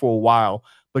shooting for a while,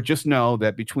 but just know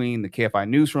that between the KFI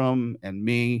newsroom and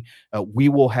me, we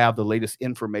will have the latest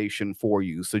information for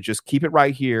you. So just keep it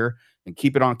right here and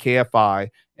keep it on KFI,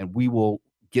 and we will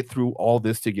get through all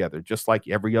this together, just like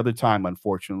every other time,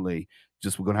 unfortunately.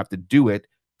 Just we're going to have to do it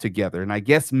together. And I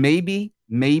guess maybe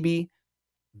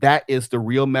that is the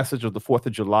real message of the 4th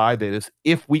of July. That is,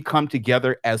 if we come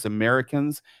together as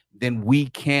Americans, then we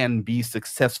can be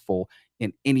successful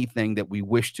in anything that we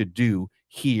wish to do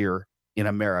here in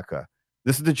America.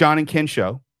 This is the John and Ken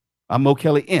Show. I'm Mo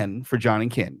Kelly in for John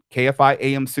and Ken. KFI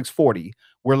AM 640.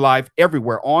 We're live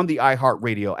everywhere on the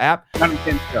iHeartRadio app. John and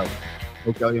Ken Show.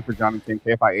 Mo Kelly in for John and Ken.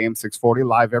 KFI AM 640.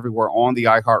 Live everywhere on the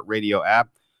iHeartRadio app.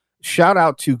 Shout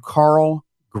out to Carl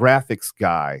Graphics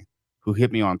Guy, who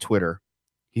hit me on Twitter.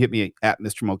 He hit me at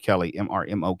Mr. Mo Kelly,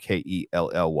 MrMokelly.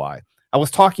 I was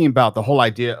talking about the whole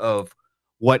idea of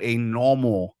what a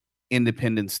normal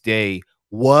Independence Day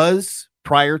was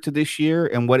prior to this year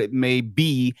and what it may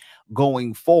be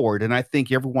going forward. And I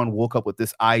think everyone woke up with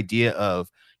this idea of,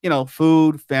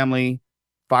 food, family,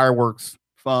 fireworks,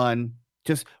 fun,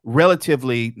 just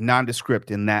relatively nondescript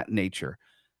in that nature.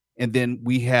 And then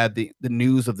we had the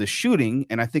news of the shooting,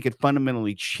 and I think it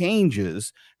fundamentally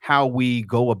changes how we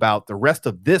go about the rest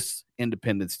of this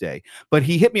Independence Day. But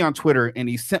he hit me on Twitter, and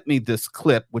he sent me this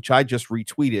clip, which I just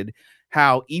retweeted,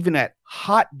 how even at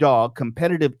hot dog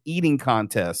competitive eating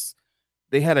contests,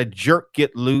 they had a jerk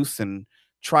get loose and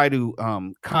try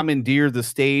to commandeer the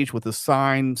stage with a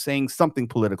sign saying something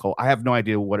political. I have no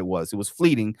idea what it was. It was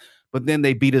fleeting, but then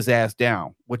they beat his ass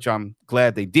down, which I'm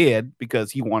glad they did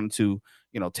because he wanted to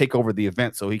take over the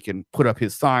event so he can put up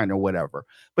his sign or whatever.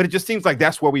 But it just seems like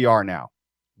that's where we are now.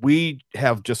 We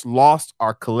have just lost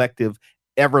our collective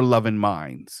ever-loving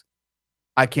minds.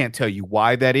 I can't tell you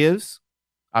why that is.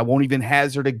 I won't even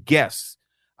hazard a guess.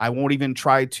 I won't even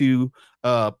try to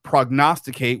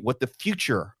prognosticate what the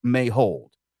future may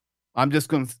hold. I'm just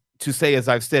going to say, as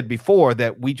I've said before,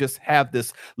 that we just have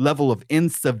this level of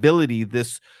incivility,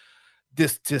 this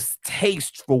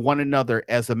distaste for one another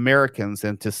as Americans,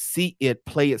 and to see it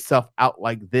play itself out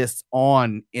like this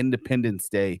on Independence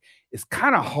Day is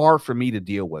kind of hard for me to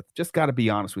deal with. Just got to be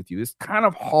honest with you. It's kind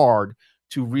of hard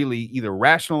to really either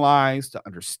rationalize, to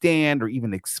understand, or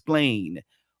even explain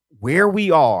where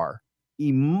we are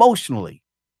emotionally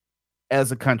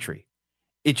as a country.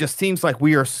 It just seems like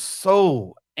we are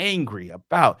so angry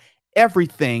about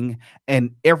everything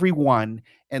and everyone.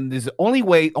 And there's the only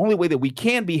way that we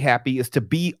can be happy is to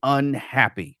be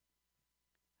unhappy.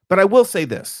 But I will say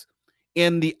this,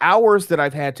 in the hours that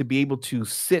I've had to be able to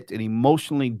sit and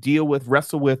emotionally deal with,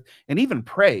 wrestle with, and even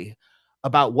pray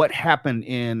about what happened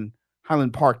in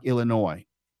Highland Park, Illinois,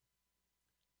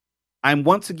 I'm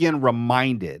once again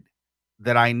reminded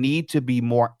that I need to be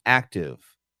more active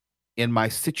in my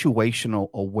situational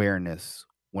awareness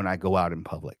when I go out in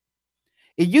public.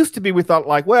 It used to be we thought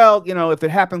like, well, if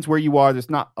it happens where you are, there's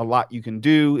not a lot you can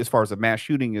do as far as a mass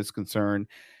shooting is concerned.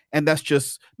 And that's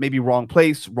just maybe wrong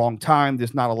place, wrong time.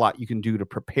 There's not a lot you can do to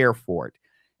prepare for it.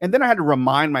 And then I had to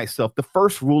remind myself the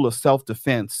first rule of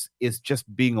self-defense is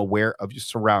just being aware of your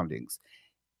surroundings.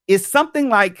 Is something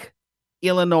like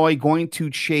Illinois going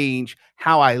to change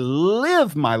how I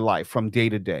live my life from day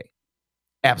to day?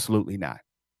 Absolutely not.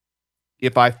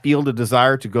 If I feel the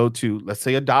desire to go to, let's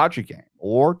say, a Dodger game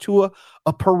or to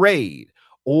a parade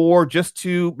or just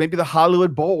to maybe the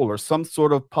Hollywood Bowl or some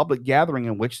sort of public gathering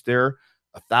in which there are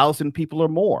 1,000 people or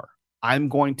more, I'm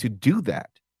going to do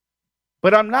that.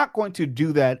 But I'm not going to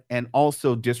do that and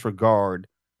also disregard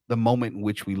the moment in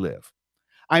which we live.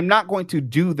 I'm not going to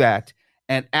do that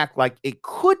and act like it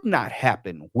could not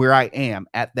happen where I am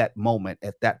at that moment,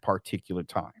 at that particular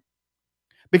time.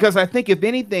 Because I think if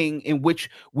anything in which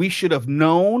we should have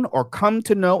known or come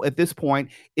to know at this point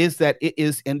is that it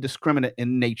is indiscriminate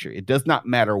in nature. It does not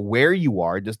matter where you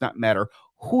are. It does not matter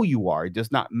who you are. It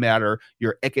does not matter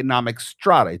your economic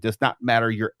strata. It does not matter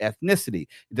your ethnicity.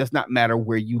 It does not matter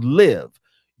where you live.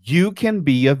 You can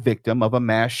be a victim of a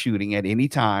mass shooting at any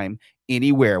time,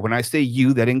 anywhere. When I say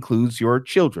you, that includes your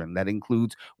children. That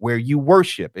includes where you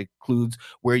worship. It includes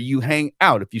where you hang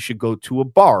out. If you should go to a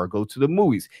bar or go to the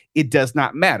movies, it does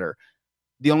not matter.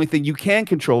 The only thing you can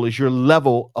control is your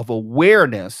level of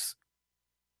awareness,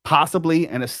 possibly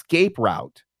an escape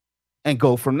route, and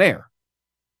go from there.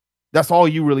 That's all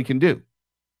you really can do.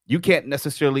 You can't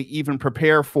necessarily even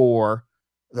prepare for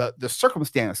the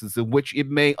circumstances in which it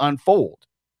may unfold.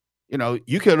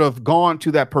 You could have gone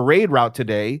to that parade route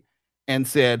today and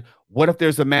said, What if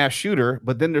there's a mass shooter,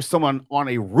 but then there's someone on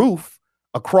a roof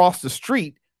across the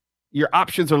street? Your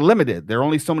options are limited. There are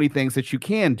only so many things that you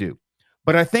can do.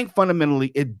 But I think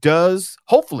fundamentally it does,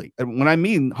 hopefully, and when I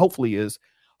mean hopefully is,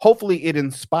 hopefully it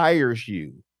inspires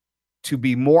you to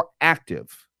be more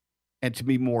active and to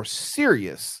be more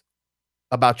serious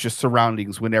about your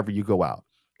surroundings whenever you go out.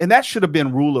 And that should have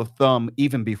been rule of thumb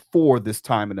even before this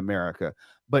time in America.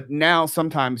 But now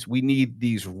sometimes we need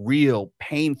these real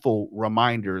painful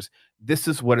reminders. This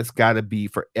is what it's got to be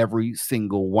for every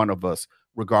single one of us,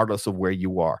 regardless of where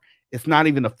you are. It's not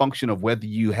even a function of whether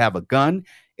you have a gun.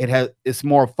 It's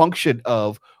more a function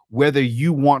of whether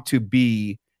you want to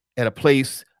be at a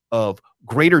place of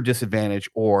greater disadvantage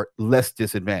or less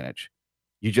disadvantage.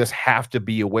 You just have to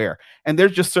be aware. And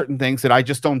there's just certain things that I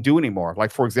just don't do anymore.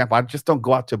 Like, for example, I just don't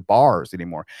go out to bars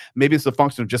anymore. Maybe it's a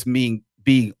function of just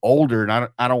being older, and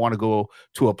I don't want to go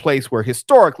to a place where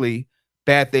historically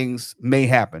bad things may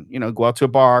happen. Go out to a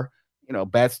bar,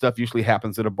 bad stuff usually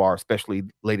happens at a bar, especially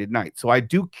late at night. So I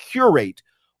do curate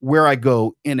where I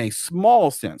go in a small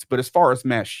sense. But as far as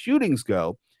mass shootings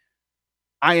go,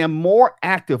 I am more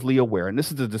actively aware. And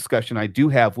this is a discussion I do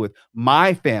have with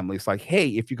my family. It's like, hey,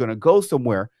 if you're going to go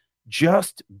somewhere,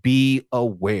 just be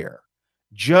aware.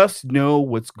 Just know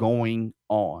what's going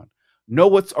on. Know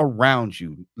what's around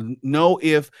you. Know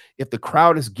if the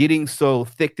crowd is getting so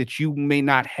thick that you may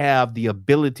not have the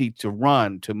ability to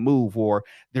run, to move, or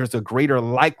there's a greater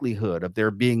likelihood of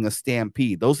there being a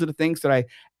stampede. Those are the things that I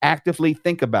actively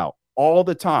think about all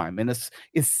the time. And it's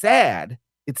sad.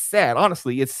 It's sad.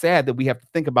 Honestly, it's sad that we have to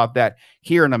think about that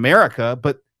here in America,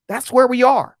 but that's where we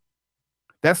are.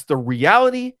 That's the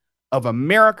reality of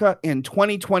America in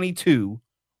 2022,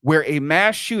 where a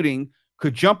mass shooting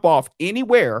could jump off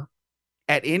anywhere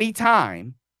at any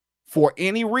time for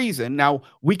any reason. Now,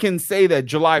 we can say that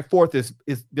July 4th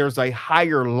is there's a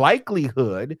higher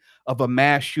likelihood of a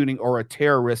mass shooting or a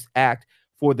terrorist act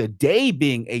for the day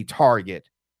being a target.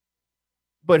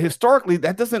 But historically,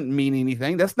 that doesn't mean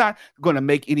anything. That's not going to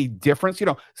make any difference.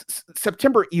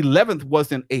 September 11th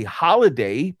wasn't a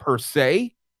holiday per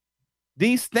se.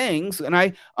 These things, and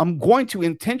I'm going to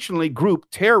intentionally group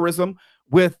terrorism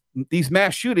with these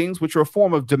mass shootings, which are a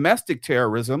form of domestic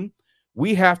terrorism.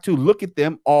 We have to look at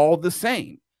them all the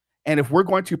same. And if we're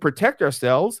going to protect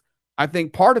ourselves, I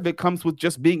think part of it comes with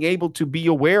just being able to be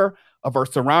aware of our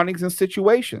surroundings and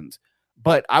situations.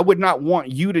 But I would not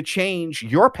want you to change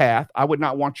your path. I would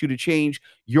not want you to change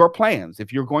your plans.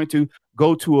 If you're going to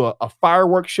go to a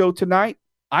fireworks show tonight,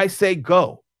 I say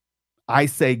go. I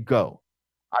say go.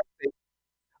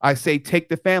 I say take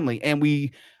the family. And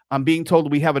I'm being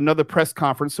told we have another press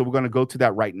conference, so we're going to go to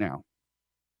that right now.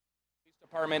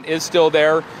 Department is still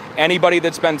there. Anybody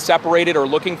that's been separated or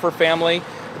looking for family,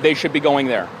 they should be going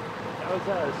there. That was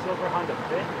a silver Honda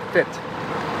Fit.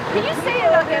 Can you say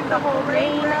it again, the whole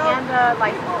name and the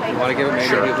license plate? Want to give him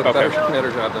a better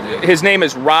job than me. His name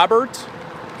is Robert.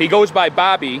 He goes by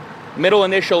Bobby. Middle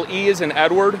initial E is in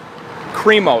Edward.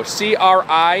 Crimo,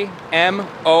 C-R-I-M-O,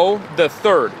 the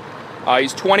third.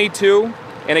 He's 22,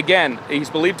 and again, he's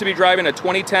believed to be driving a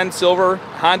 2010 silver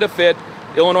Honda Fit,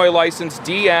 Illinois license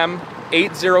DM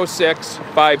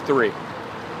 80653.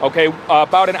 Okay,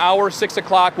 about an hour, 6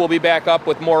 o'clock, we'll be back up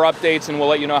with more updates, and we'll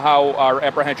let you know how our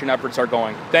apprehension efforts are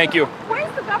going. Thank you.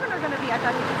 Where's the governor going to be? I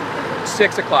thought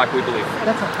 6 o'clock, we believe.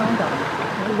 That's a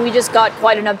Honda. We just got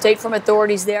quite an update from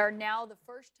authorities there. Now, the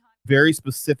first time. Very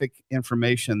specific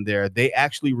information there. They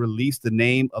actually released the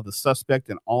name of the suspect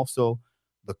and also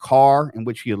the car in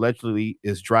which he allegedly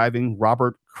is driving,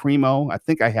 Robert Crimo. I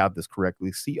think I have this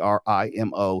correctly,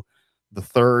 C-R-I-M-O, the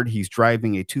third. He's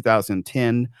driving a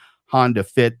 2010 Honda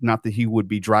Fit. Not that he would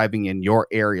be driving in your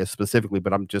area specifically,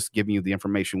 but I'm just giving you the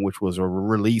information which was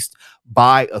released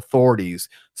by authorities.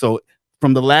 So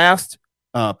from the last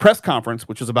press conference,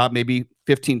 which was about maybe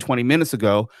 15, 20 minutes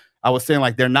ago, I was saying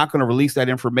like they're not going to release that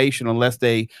information unless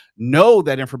they know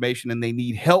that information and they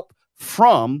need help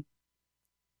from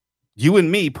you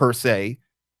and me, per se,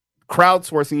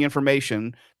 crowdsourcing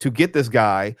information to get this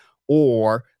guy,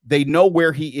 or they know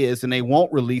where he is and they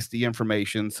won't release the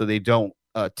information so they don't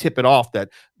tip it off that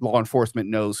law enforcement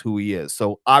knows who he is.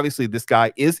 So obviously this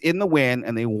guy is in the wind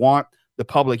and they want the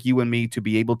public, you and me, to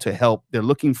be able to help. They're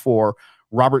looking for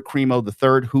Robert Crimo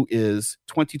III, who is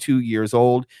 22 years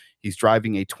old. He's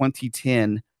driving a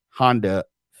 2010 Honda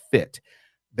Fit.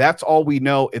 That's all we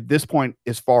know at this point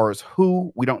as far as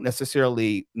who. We don't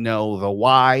necessarily know the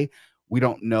why. We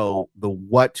don't know the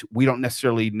what. We don't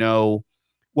necessarily know.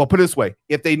 Well, put it this way.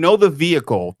 If they know the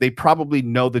vehicle, they probably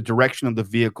know the direction of the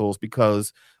vehicles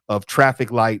because of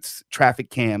traffic lights, traffic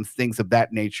cams, things of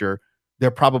that nature.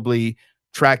 They're probably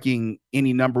tracking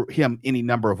any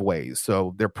number of ways.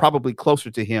 So they're probably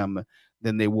closer to him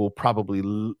than they will probably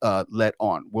let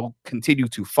on. We'll continue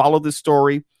to follow this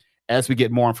story as we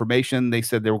get more information. They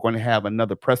said they were going to have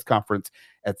another press conference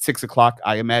at 6 o'clock.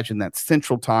 I imagine that's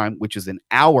Central Time, which is an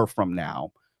hour from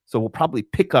now. So we'll probably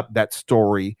pick up that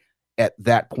story at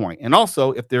that point. And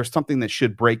also, if there's something that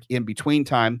should break in between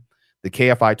time, the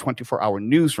KFI 24-hour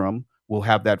newsroom will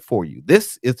have that for you.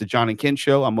 This is the John and Ken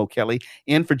Show. I'm Mo Kelly,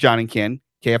 in for John and Ken.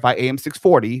 KFI AM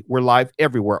 640. We're live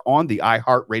everywhere on the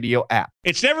iHeartRadio app.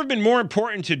 It's never been more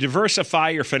important to diversify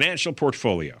your financial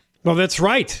portfolio. Well, that's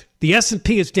right. The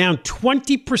S&P is down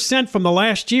 20% from the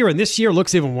last year, and this year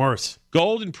looks even worse.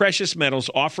 Gold and precious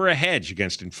metals offer a hedge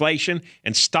against inflation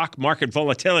and stock market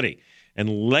volatility.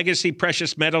 And Legacy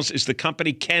Precious Metals is the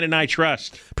company Ken and I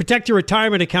trust. Protect your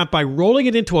retirement account by rolling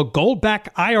it into a gold-backed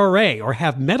IRA or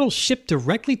have metals shipped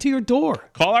directly to your door.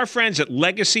 Call our friends at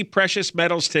Legacy Precious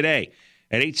Metals today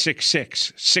at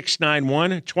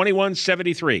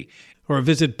 866-691-2173. Or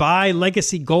visit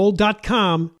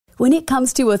buylegacygold.com. When it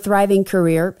comes to a thriving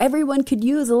career, everyone could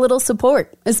use a little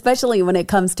support, especially when it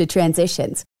comes to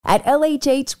transitions. At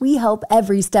LHH, we help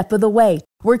every step of the way.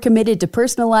 We're committed to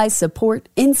personalized support,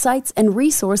 insights, and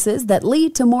resources that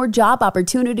lead to more job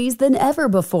opportunities than ever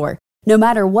before. No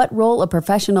matter what role a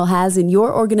professional has in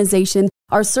your organization,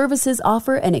 our services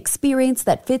offer an experience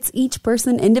that fits each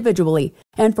person individually.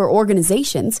 And for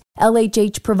organizations,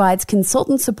 LHH provides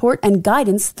consultant support and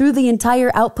guidance through the entire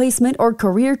outplacement or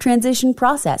career transition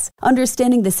process,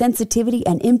 understanding the sensitivity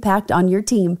and impact on your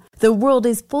team. The world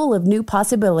is full of new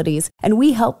possibilities, and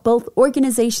we help both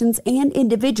organizations and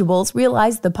individuals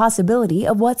realize the possibility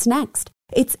of what's next.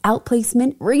 It's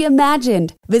outplacement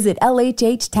reimagined. Visit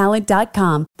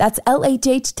LHHtalent.com. That's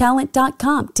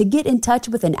LHHtalent.com to get in touch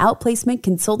with an outplacement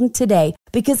consultant today,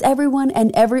 because everyone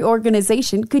and every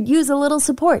organization could use a little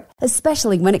support,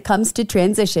 especially when it comes to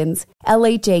transitions.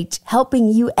 LHH, helping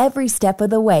you every step of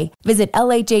the way. Visit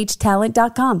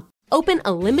LHHtalent.com. Open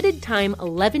a limited-time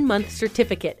 11-month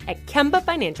certificate at Kemba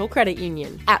Financial Credit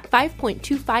Union. At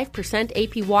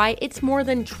 5.25% APY, it's more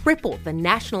than triple the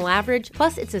national average,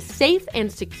 plus it's a safe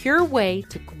and secure way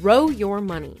to grow your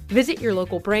money. Visit your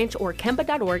local branch or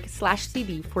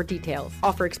kemba.org/cb for details.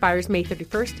 Offer expires May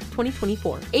 31st,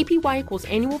 2024. APY equals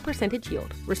annual percentage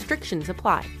yield. Restrictions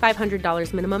apply.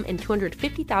 $500 minimum and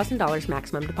 $250,000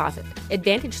 maximum deposit.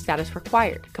 Advantage status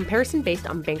required. Comparison based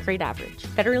on bank rate average.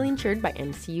 Federally insured by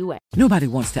NCUA. Nobody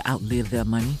wants to outlive their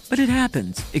money, but it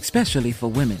happens, especially for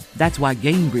women. That's why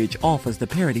Gainbridge offers the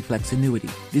Parity Flex annuity,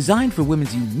 designed for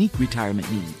women's unique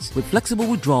retirement needs, with flexible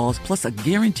withdrawals plus a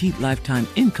guaranteed lifetime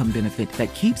income benefit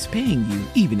that keeps paying you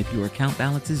even if your account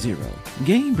balance is zero.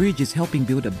 Gainbridge is helping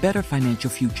build a better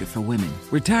financial future for women.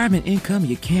 Retirement income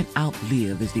you can't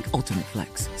outlive is the ultimate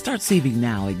flex. Start saving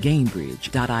now at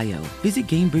Gainbridge.io. Visit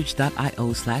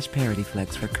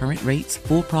Gainbridge.io/ParityFlex for current rates,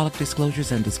 full product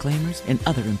disclosures and disclaimers, and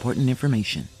other important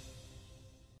information.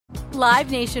 Live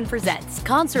Nation presents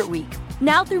Concert Week.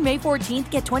 Now through May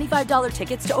 14th, get $25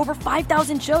 tickets to over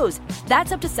 5,000 shows.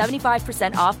 That's up to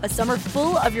 75% off a summer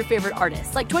full of your favorite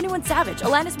artists like 21 Savage,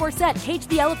 Alanis Morissette, Cage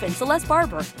the Elephant, Celeste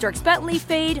Barber, Dierks Bentley,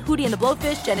 Fade, Hootie and the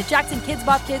Blowfish, Janet Jackson, Kidz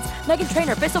Bop Kids, Meghan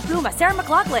Trainor, Peso Pluma, Sarah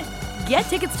McLachlan. Get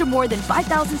tickets to more than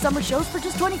 5,000 summer shows for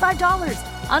just $25.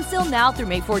 On sale now through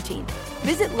May 14th.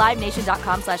 Visit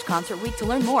LiveNation.com/Concert Week to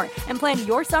learn more and plan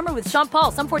your summer with Sean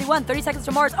Paul, Sum 41, 30 Seconds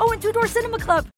to Mars, and Two Door Cinema Club.